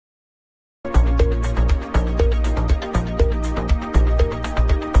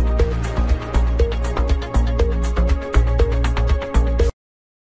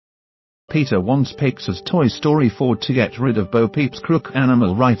PETA wants Pixar's Toy Story 4 to get rid of Bo Peep's Crook.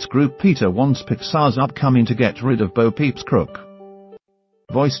 Animal rights group PETA wants Pixar's upcoming to get rid of Bo Peep's Crook.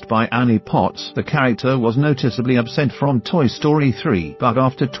 Voiced by Annie Potts, the character was noticeably absent from Toy Story 3, but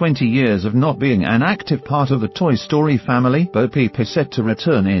after 20 years of not being an active part of the Toy Story family, Bo Peep is set to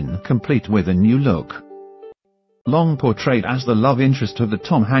return in, complete with a new look. Long portrayed as the love interest of the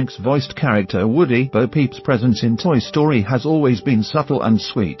Tom Hanks-voiced character Woody, Bo Peep's presence in Toy Story has always been subtle and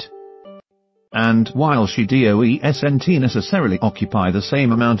sweet. And while she doesn't necessarily occupy the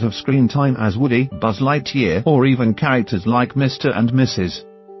same amount of screen time as Woody, Buzz Lightyear, or even characters like Mr. and Mrs.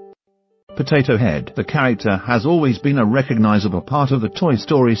 Potato Head, the character has always been a recognizable part of the Toy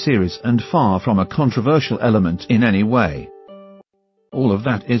Story series and far from a controversial element in any way. All of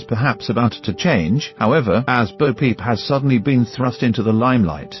that is perhaps about to change, however, as Bo Peep has suddenly been thrust into the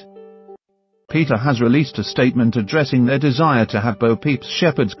limelight. PETA has released a statement addressing their desire to have Bo Peep's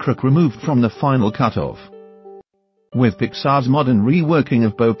shepherd's crook removed from the final cut-off. With Pixar's modern reworking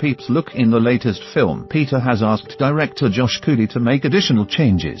of Bo Peep's look in the latest film, PETA has asked director Josh Cooley to make additional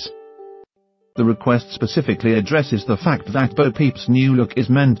changes. The request specifically addresses the fact that Bo Peep's new look is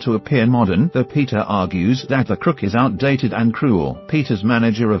meant to appear modern, though PETA argues that the crook is outdated and cruel. PETA's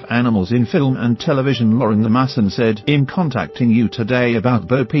manager of animals in film and television Lauren Masson said, "I'm contacting you today about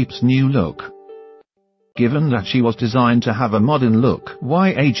Bo Peep's new look. Given that she was designed to have a modern look,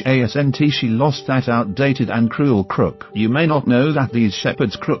 she lost that outdated and cruel crook. You may not know that these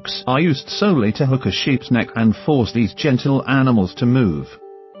shepherd's crooks are used solely to hook a sheep's neck and force these gentle animals to move.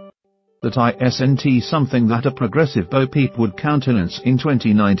 That isn't something that a progressive Bo Peep would countenance in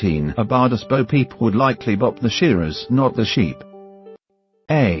 2019. A badass Bo Peep would likely bop the shearers, not the sheep.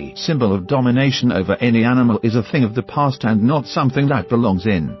 A symbol of domination over any animal is a thing of the past and not something that belongs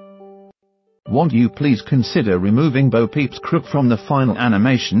in. Won't you please consider removing Bo Peep's crook from the final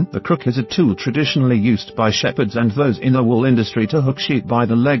animation? The crook is a tool traditionally used by shepherds and those in the wool industry to hook sheep by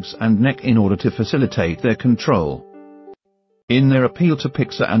the legs and neck in order to facilitate their control." In their appeal to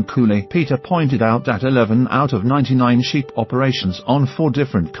Pixar and Cooley, PETA pointed out that 11 out of 99 sheep operations on 4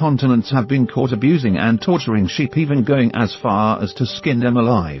 different continents have been caught abusing and torturing sheep, even going as far as to skin them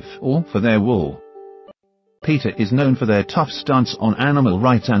alive, or for their wool. PETA is known for their tough stance on animal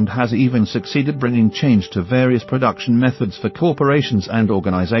rights and has even succeeded bringing change to various production methods for corporations and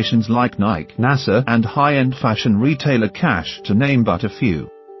organizations like Nike, NASA, and high-end fashion retailer Cash, to name but a few.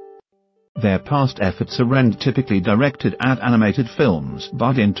 Their past efforts are typically directed at animated films,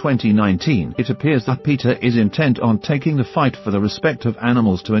 but in 2019 it appears that PETA is intent on taking the fight for the respect of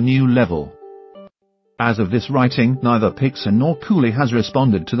animals to a new level. As of this writing, neither Pixar nor Cooley has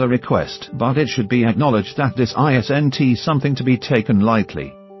responded to the request, but it should be acknowledged that this isn't something to be taken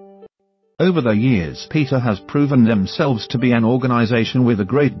lightly. Over the years, PETA has proven themselves to be an organization with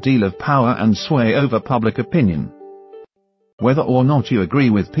a great deal of power and sway over public opinion. Whether or not you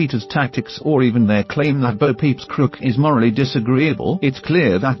agree with PETA's tactics or even their claim that Bo Peep's crook is morally disagreeable, it's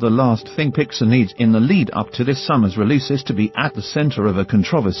clear that the last thing Pixar needs in the lead up to this summer's release is to be at the center of a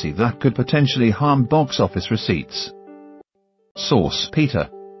controversy that could potentially harm box office receipts. Source: PETA.